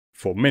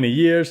For many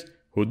years,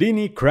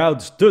 Houdini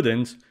crowd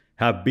students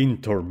have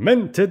been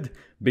tormented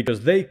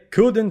because they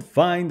couldn't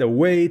find a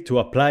way to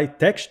apply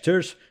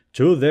textures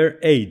to their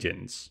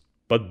agents.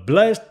 But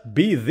blessed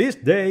be this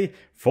day,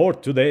 for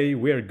today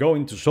we are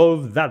going to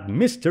solve that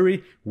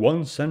mystery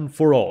once and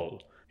for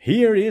all.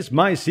 Here is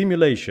my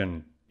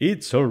simulation.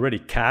 It's already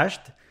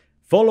cached,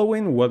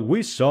 following what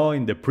we saw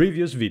in the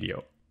previous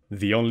video.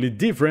 The only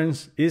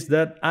difference is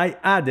that I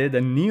added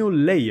a new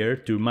layer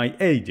to my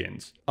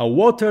agents, a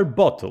water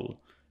bottle.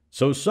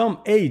 So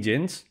some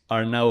agents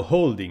are now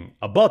holding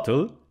a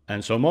bottle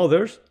and some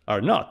others are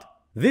not.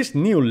 This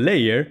new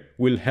layer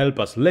will help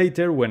us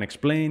later when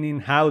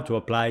explaining how to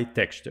apply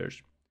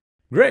textures.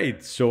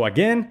 Great, so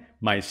again,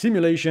 my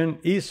simulation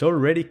is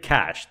already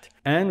cached,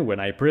 and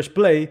when I press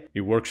play,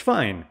 it works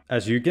fine.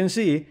 As you can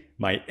see,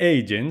 my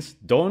agents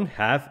don't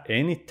have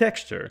any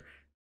texture.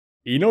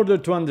 In order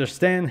to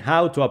understand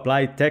how to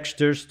apply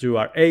textures to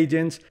our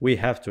agents, we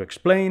have to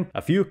explain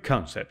a few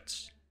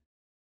concepts.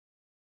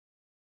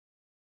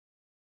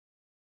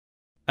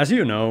 As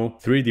you know,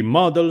 3D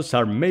models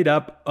are made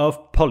up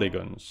of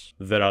polygons.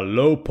 There are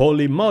low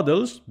poly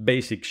models,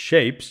 basic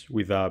shapes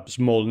with a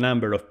small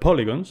number of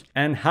polygons,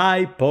 and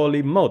high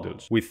poly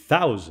models with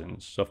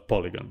thousands of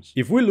polygons.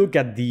 If we look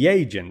at the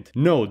agent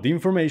node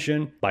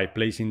information by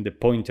placing the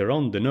pointer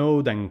on the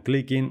node and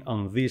clicking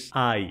on this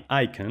eye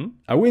icon,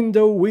 a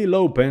window will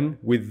open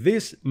with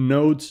this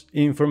node's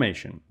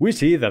information. We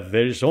see that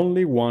there is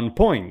only one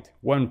point,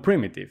 one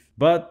primitive.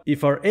 But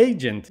if our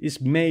agent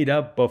is made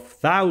up of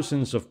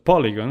thousands of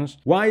polygons,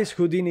 why is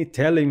Houdini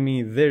telling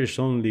me there's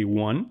only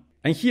one?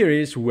 And here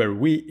is where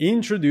we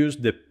introduce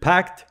the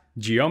packed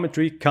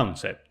geometry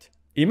concept.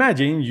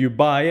 Imagine you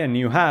buy a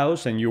new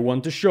house and you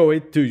want to show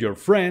it to your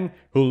friend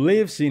who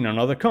lives in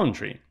another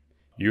country.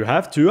 You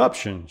have two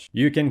options.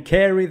 You can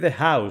carry the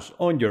house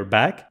on your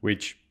back,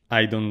 which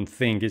I don't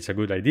think it's a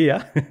good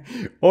idea,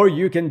 or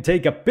you can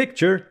take a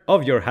picture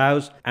of your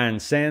house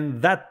and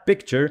send that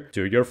picture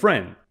to your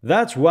friend.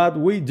 That's what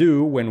we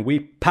do when we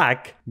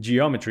pack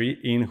geometry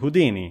in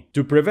Houdini.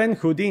 To prevent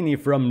Houdini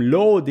from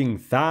loading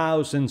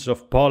thousands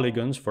of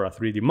polygons for a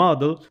 3D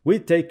model, we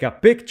take a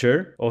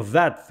picture of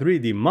that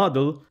 3D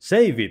model,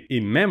 save it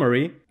in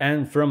memory,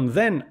 and from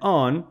then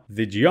on,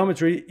 the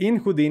geometry in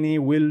Houdini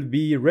will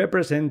be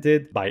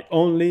represented by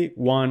only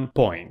one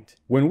point.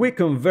 When we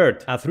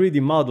convert a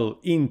 3D model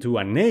into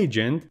an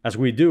agent, as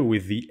we do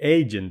with the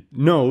agent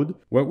node,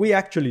 what we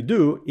actually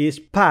do is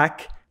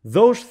pack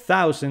those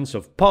thousands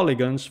of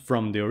polygons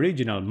from the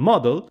original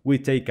model. We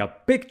take a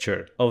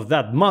picture of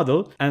that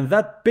model, and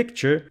that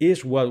picture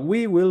is what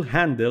we will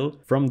handle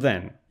from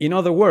then. In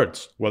other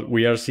words, what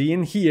we are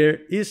seeing here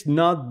is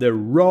not the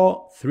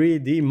raw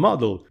 3D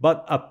model,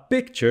 but a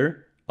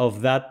picture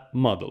of that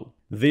model.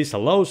 This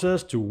allows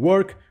us to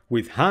work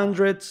with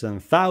hundreds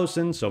and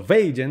thousands of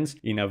agents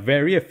in a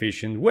very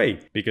efficient way,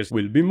 because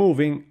we'll be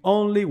moving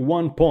only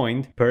one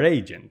point per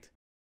agent.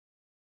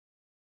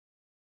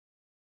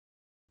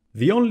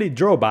 The only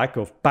drawback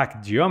of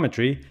packed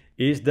geometry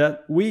is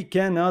that we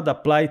cannot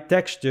apply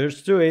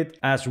textures to it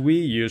as we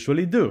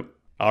usually do.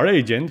 Our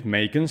agent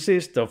may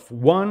consist of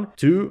 1,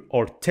 2,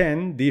 or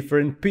 10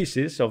 different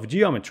pieces of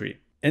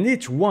geometry, and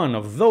each one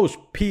of those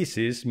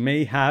pieces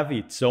may have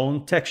its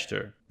own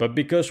texture. But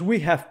because we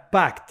have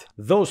packed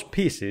those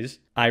pieces,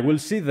 I will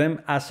see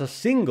them as a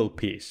single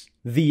piece,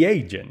 the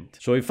agent.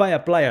 So if I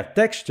apply a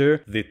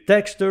texture, the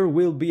texture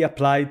will be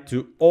applied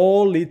to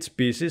all its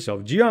pieces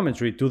of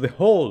geometry, to the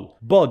whole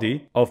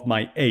body of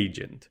my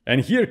agent.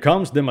 And here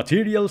comes the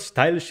material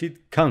style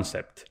sheet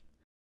concept.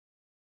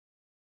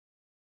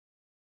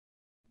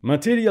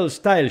 Material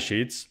style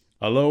sheets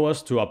allow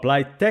us to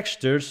apply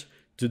textures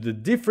to the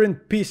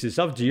different pieces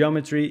of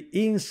geometry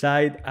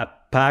inside a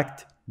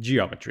packed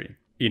geometry.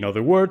 In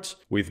other words,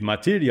 with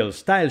material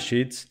style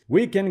sheets,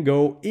 we can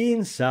go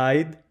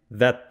inside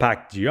that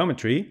packed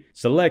geometry,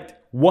 select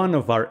one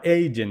of our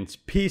agent's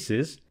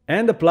pieces,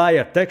 and apply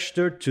a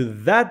texture to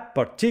that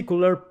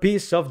particular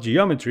piece of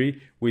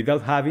geometry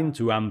without having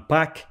to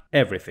unpack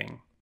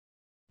everything.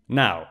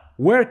 Now,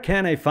 where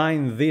can I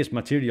find these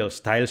material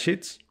style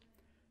sheets?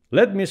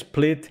 Let me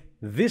split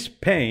this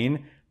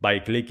pane by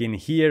clicking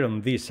here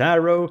on this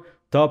arrow,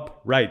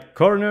 top right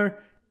corner,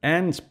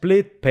 and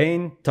split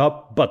pane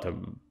top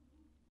bottom.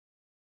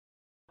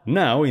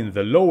 Now in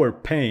the lower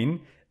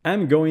pane,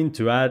 I'm going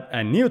to add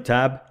a new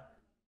tab,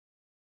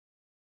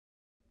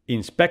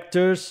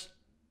 Inspectors,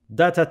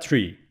 Data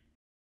Tree.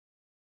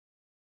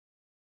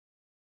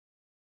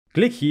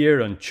 Click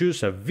here on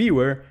Choose a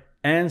Viewer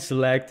and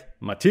select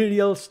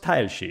Material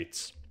Style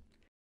Sheets.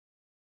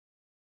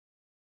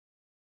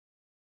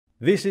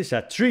 This is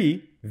a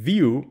tree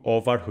view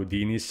of our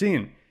Houdini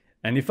scene.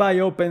 And if I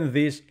open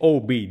this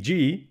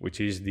OBJ, which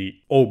is the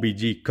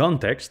OBJ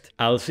context,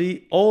 I'll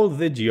see all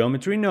the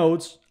geometry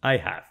nodes I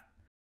have.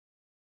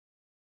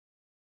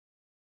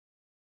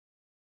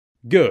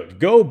 Good,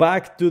 go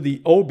back to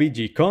the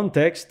OBJ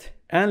context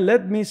and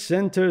let me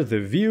center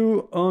the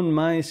view on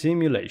my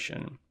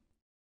simulation.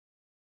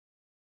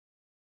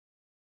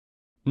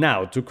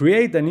 Now, to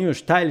create a new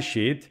style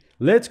sheet,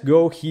 let's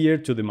go here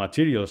to the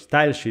Material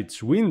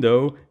Stylesheets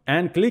window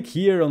and click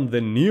here on the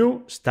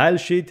New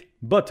Stylesheet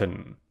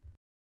button.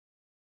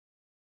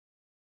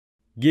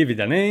 Give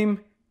it a name,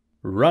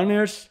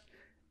 runners,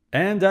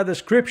 and a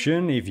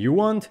description if you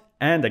want,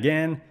 and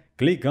again,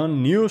 click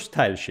on New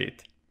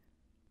Stylesheet.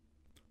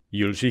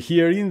 You'll see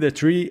here in the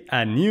tree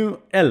a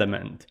new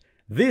element.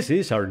 This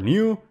is our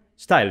new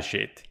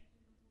Stylesheet.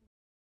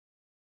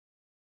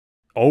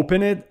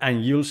 Open it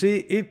and you'll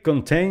see it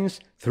contains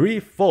 3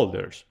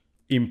 folders: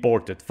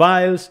 imported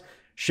files,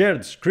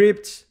 shared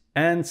scripts,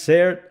 and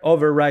shared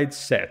override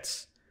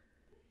sets.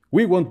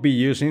 We won't be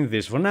using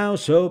this for now,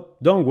 so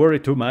don't worry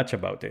too much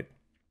about it.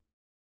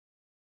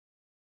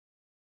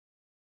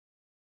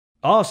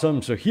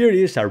 Awesome, so here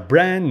is our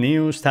brand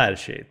new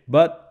Stylesheet,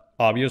 but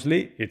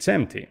obviously it's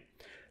empty.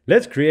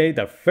 Let's create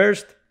a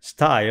first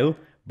style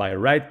by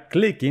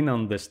right-clicking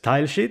on the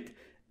Stylesheet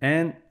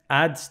and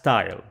Add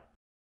Style.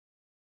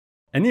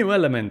 A new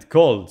element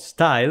called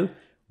Style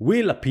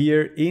will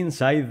appear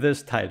inside the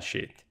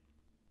Stylesheet.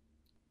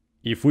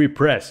 If we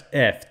press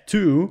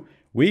F2,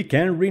 we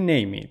can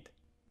rename it.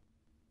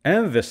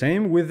 And the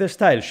same with the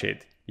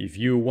Stylesheet. If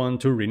you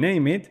want to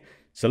rename it,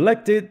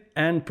 select it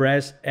and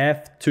press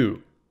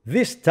F2.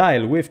 This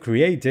style we've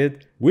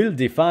created will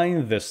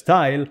define the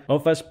style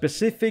of a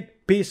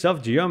specific piece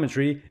of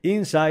geometry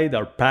inside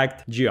our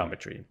packed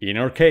geometry. In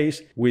our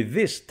case, with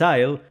this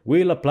style,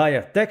 we'll apply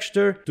a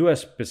texture to a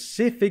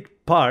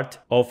specific part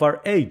of our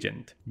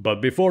agent.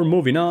 But before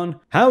moving on,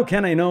 how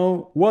can I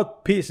know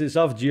what pieces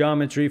of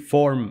geometry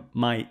form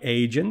my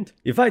agent?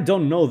 If I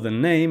don't know the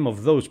name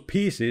of those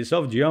pieces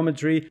of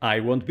geometry, I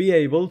won't be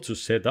able to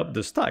set up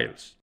the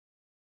styles.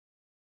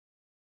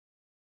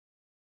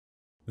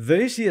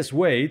 The easiest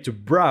way to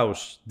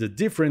browse the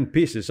different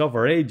pieces of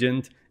our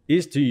agent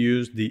is to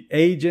use the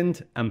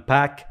Agent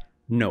Unpack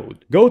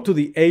node. Go to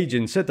the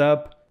Agent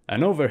Setup,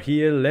 and over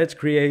here let's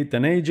create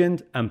an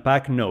Agent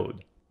Unpack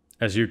node.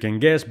 As you can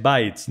guess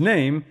by its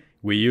name,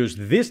 we use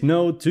this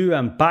node to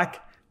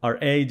unpack our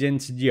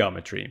agent's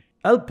geometry.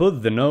 I'll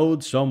put the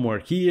node somewhere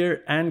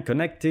here and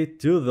connect it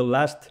to the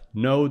last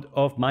node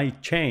of my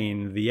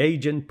chain, the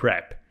Agent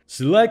Prep.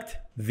 Select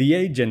the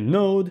Agent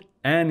node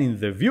and in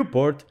the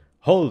viewport,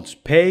 hold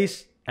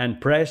space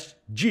and press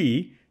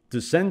G to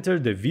center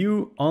the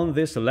view on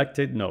the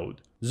selected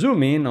node.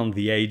 Zoom in on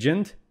the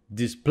agent,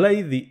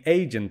 display the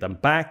Agent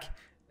Unpack,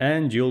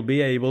 and you'll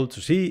be able to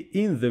see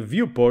in the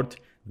viewport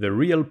the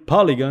real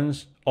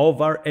polygons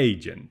of our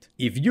agent.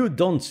 If you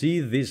don't see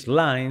these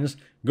lines,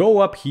 go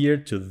up here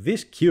to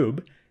this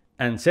cube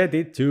and set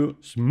it to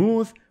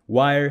Smooth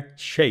Wire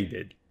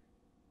Shaded.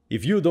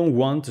 If you don't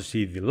want to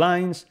see the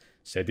lines,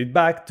 set it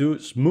back to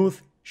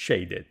Smooth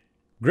Shaded.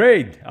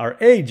 Great! Our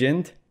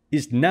agent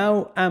is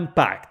now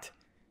unpacked.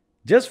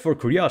 Just for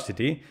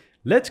curiosity,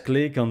 let's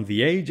click on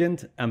the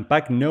Agent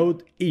Unpack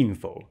node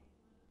info.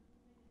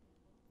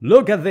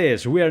 Look at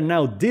this, we are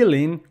now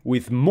dealing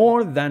with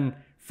more than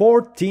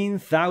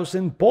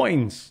 14,000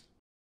 points.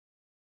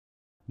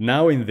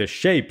 Now in the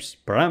Shapes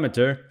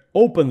parameter,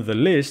 open the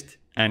list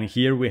and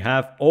here we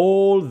have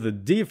all the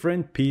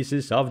different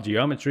pieces of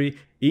geometry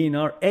in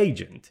our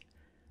agent.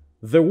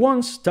 The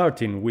ones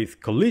starting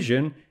with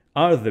collision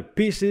are the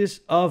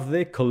pieces of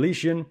the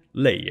collision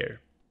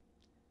layer.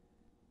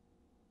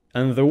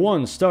 And the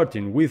ones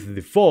starting with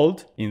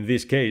default, in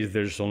this case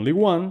there's only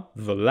one,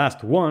 the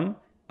last one,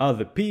 are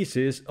the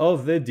pieces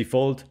of the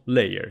default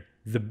layer,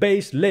 the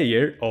base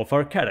layer of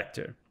our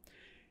character.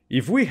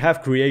 If we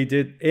have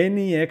created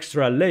any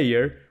extra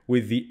layer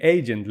with the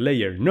Agent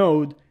Layer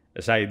node,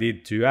 as I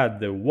did to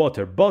add the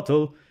water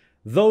bottle,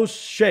 those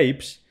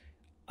shapes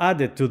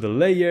added to the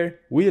layer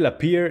will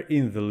appear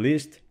in the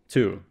list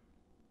too.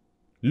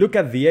 Look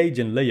at the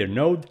Agent Layer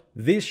node,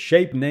 this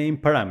shape name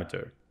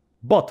parameter,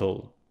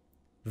 bottle.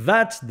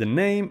 That's the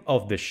name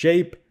of the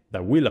shape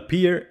that will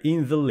appear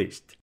in the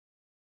list.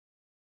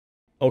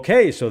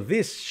 Okay, so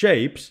these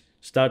shapes,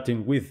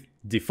 starting with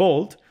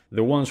default,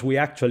 the ones we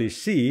actually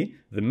see,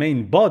 the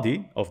main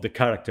body of the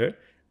character,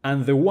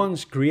 and the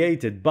ones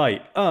created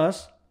by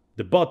us,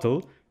 the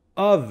bottle,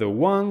 are the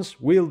ones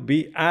we'll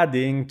be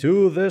adding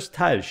to the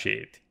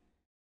Stylesheet.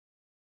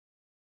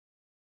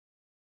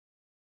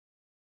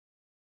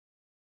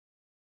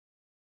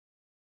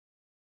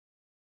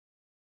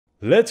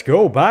 Let's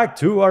go back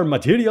to our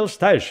material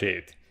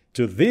Stylesheet,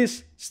 to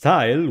this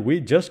style we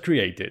just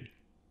created.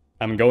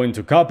 I'm going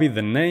to copy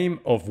the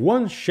name of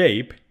one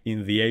shape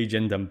in the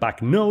Agent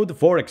Unpack node,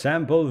 for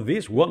example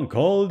this one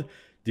called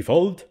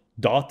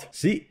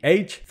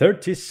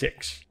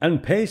default.ch36,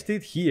 and paste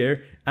it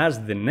here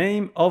as the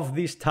name of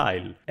this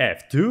style,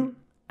 F2,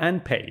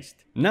 and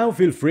paste. Now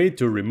feel free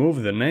to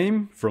remove the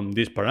name from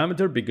this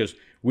parameter because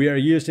we are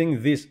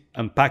using this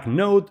Unpack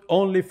node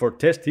only for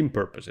testing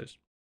purposes.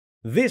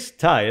 This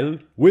style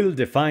will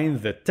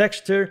define the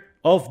texture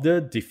of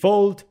the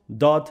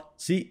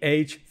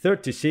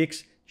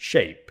default.ch36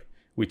 shape,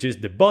 which is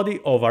the body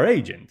of our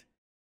agent.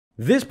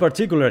 This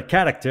particular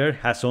character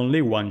has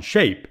only one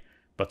shape,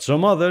 but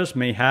some others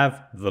may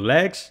have the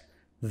legs,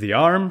 the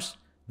arms,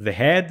 the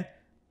head,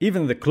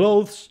 even the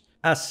clothes,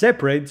 as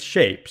separate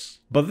shapes.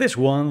 But this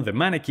one, the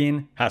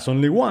mannequin, has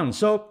only one,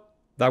 so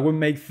that would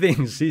make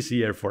things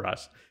easier for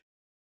us.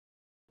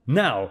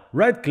 Now,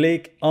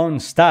 right-click on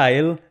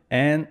Style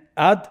and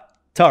add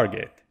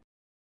Target.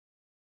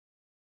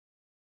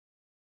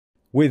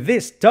 With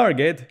this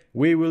target,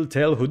 we will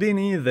tell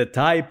Houdini the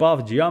type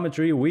of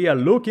geometry we are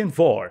looking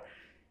for.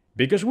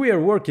 Because we are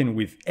working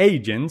with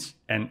agents,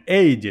 and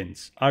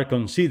agents are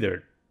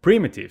considered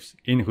primitives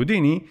in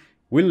Houdini,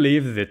 we'll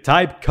leave the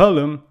type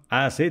column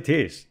as it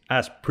is,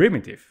 as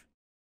primitive.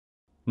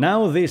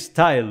 Now this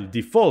style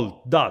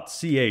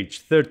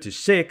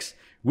default.ch36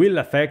 will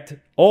affect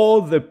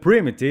all the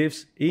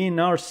primitives in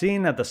our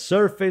scene at the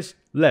surface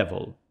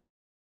level.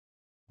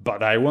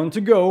 But I want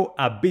to go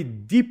a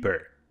bit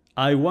deeper.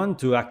 I want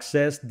to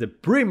access the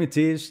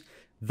primitives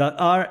that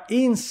are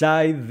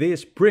inside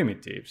these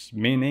primitives,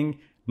 meaning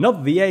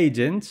not the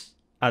agents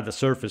at the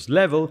surface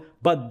level,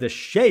 but the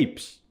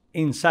shapes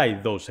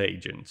inside those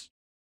agents.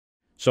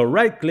 So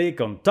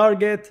right-click on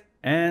Target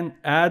and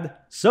add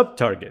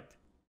Subtarget.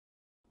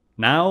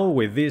 Now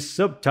with this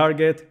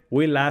subtarget,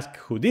 we'll ask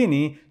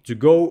Houdini to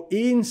go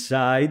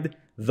inside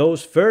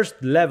those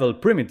first level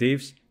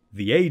primitives,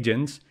 the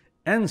agents,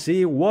 and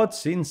see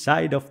what's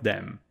inside of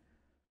them.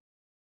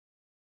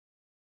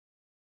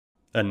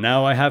 And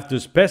now I have to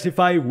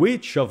specify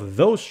which of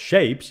those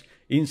shapes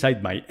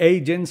inside my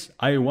agents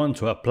I want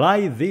to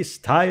apply this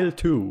style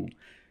to.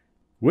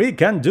 We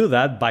can do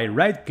that by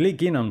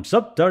right-clicking on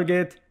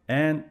Subtarget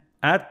and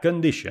Add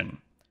Condition.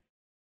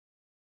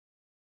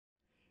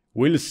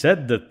 We'll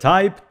set the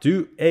type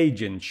to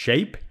Agent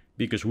Shape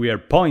because we are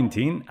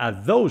pointing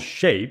at those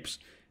shapes,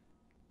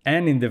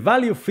 and in the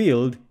value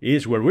field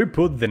is where we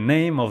put the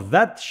name of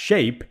that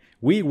shape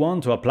we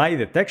want to apply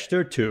the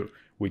texture to,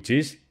 which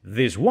is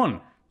this one.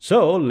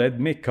 So let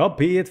me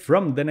copy it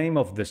from the name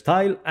of the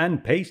style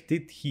and paste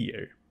it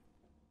here.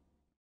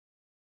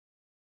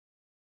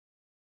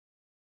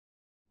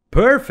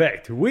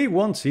 Perfect! We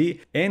won't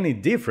see any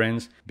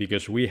difference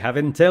because we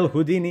haven't told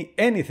Houdini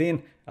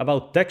anything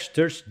about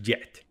textures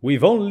yet.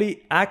 We've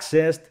only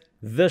accessed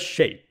the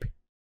shape.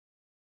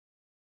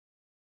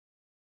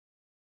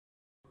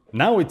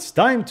 Now it's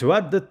time to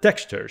add the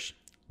textures.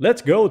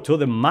 Let's go to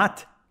the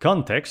matte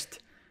context.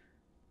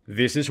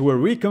 This is where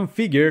we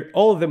configure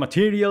all the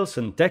materials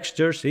and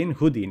textures in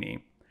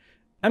Houdini.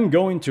 I'm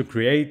going to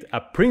create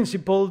a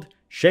principled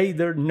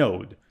shader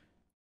node.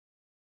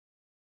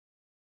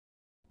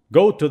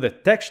 Go to the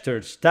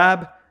Textures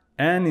tab,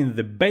 and in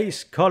the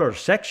Base Color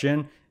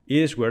section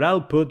is where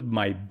I'll put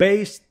my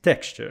base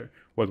texture,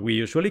 what we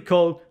usually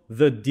call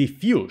the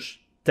diffuse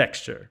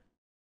texture.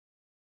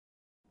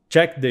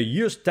 Check the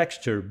Use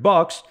Texture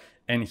box,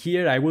 and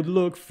here I would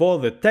look for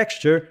the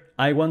texture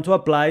I want to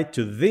apply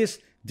to this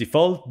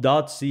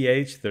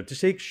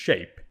default.ch36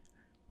 shape.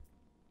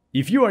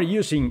 If you are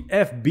using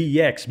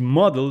FBX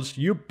models,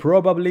 you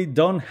probably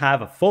don't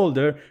have a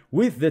folder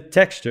with the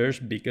textures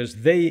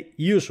because they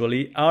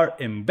usually are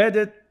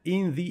embedded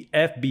in the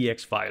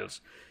FBX files.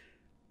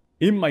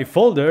 In my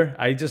folder,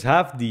 I just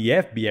have the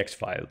FBX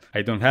file.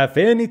 I don't have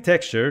any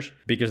textures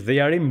because they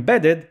are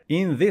embedded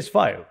in this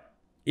file.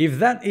 If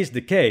that is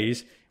the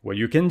case, what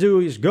you can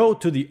do is go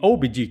to the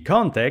OBJ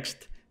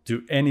context,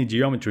 to any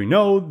geometry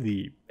node,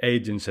 the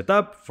agent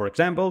setup, for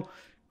example,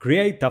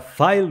 create a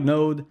file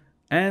node,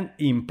 and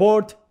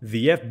import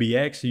the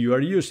FBX you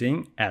are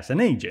using as an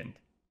agent.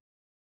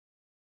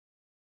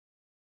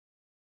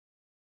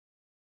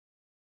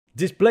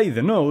 Display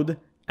the node,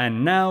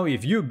 and now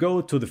if you go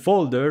to the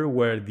folder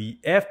where the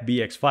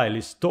FBX file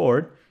is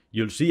stored,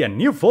 you'll see a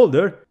new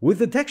folder with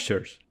the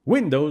textures.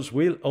 Windows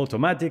will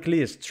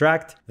automatically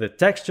extract the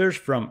textures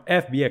from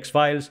FBX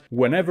files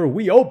whenever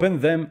we open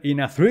them in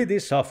a 3D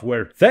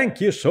software.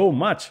 Thank you so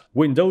much,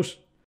 Windows!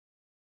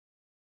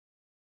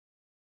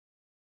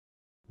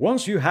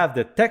 Once you have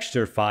the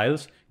texture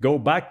files, go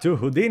back to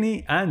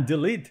Houdini and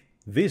delete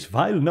this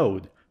file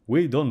node.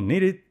 We don't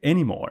need it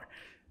anymore.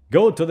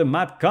 Go to the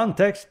matte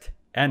context,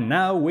 and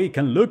now we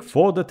can look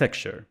for the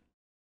texture.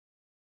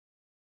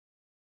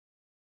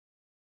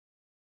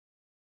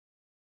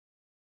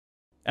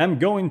 I'm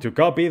going to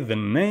copy the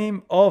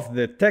name of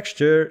the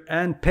texture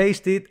and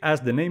paste it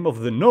as the name of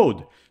the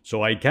node,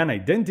 so I can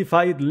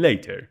identify it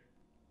later.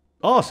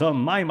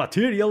 Awesome, my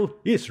material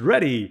is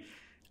ready!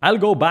 I'll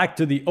go back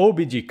to the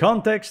OBJ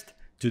context,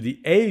 to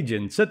the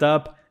agent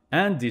setup,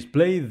 and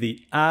display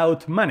the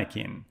out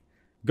mannequin.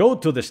 Go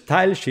to the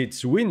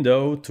Stylesheets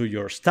window to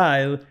your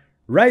style,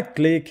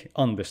 right-click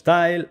on the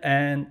style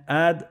and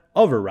add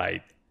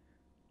override.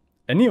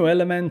 A new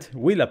element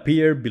will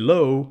appear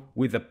below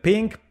with a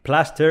pink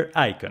plaster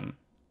icon.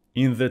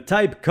 In the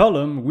type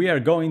column, we are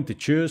going to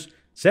choose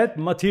Set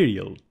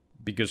Material,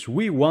 because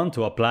we want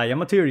to apply a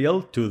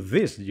material to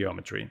this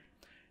geometry.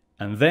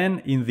 And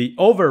then in the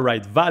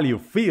override value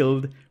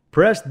field,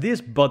 press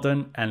this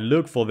button and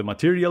look for the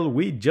material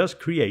we just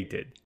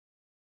created.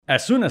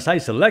 As soon as I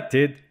select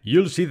it,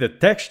 you'll see the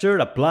texture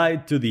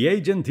applied to the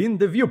agent in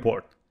the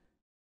viewport.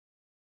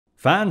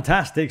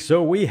 Fantastic,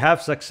 so we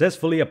have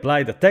successfully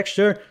applied a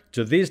texture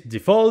to this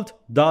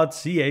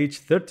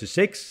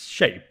default.ch36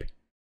 shape.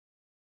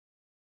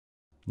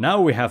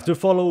 Now we have to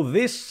follow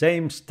these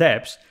same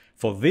steps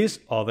for this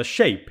other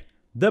shape,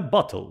 the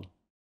bottle.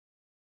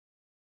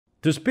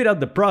 To speed up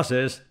the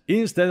process,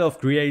 instead of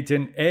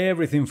creating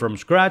everything from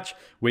scratch,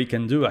 we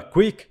can do a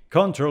quick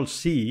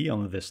Ctrl+C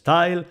on the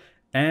style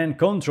and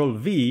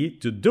Ctrl+V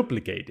to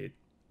duplicate it.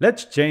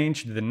 Let's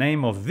change the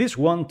name of this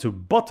one to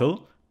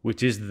bottle,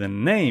 which is the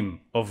name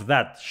of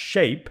that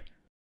shape.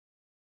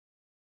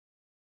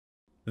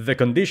 The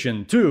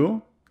condition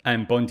 2,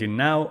 I'm pointing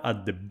now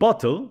at the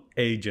bottle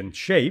agent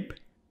shape.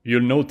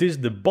 You'll notice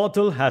the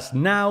bottle has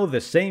now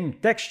the same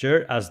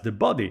texture as the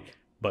body,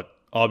 but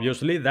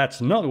obviously that's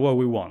not what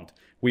we want.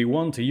 We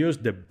want to use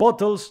the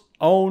bottle's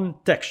own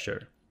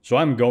texture. So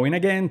I'm going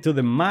again to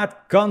the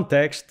matte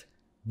context,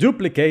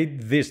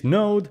 duplicate this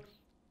node,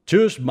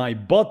 choose my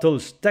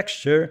bottle's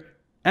texture,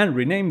 and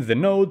rename the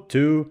node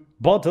to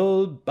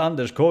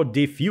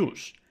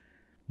bottle_diffuse.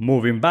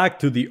 Moving back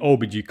to the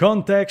OBJ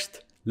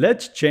context,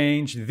 let's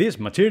change this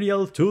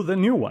material to the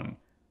new one,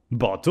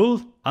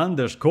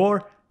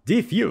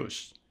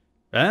 bottle_diffuse.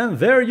 And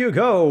there you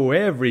go,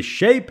 every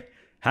shape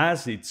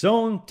has its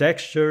own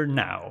texture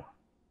now.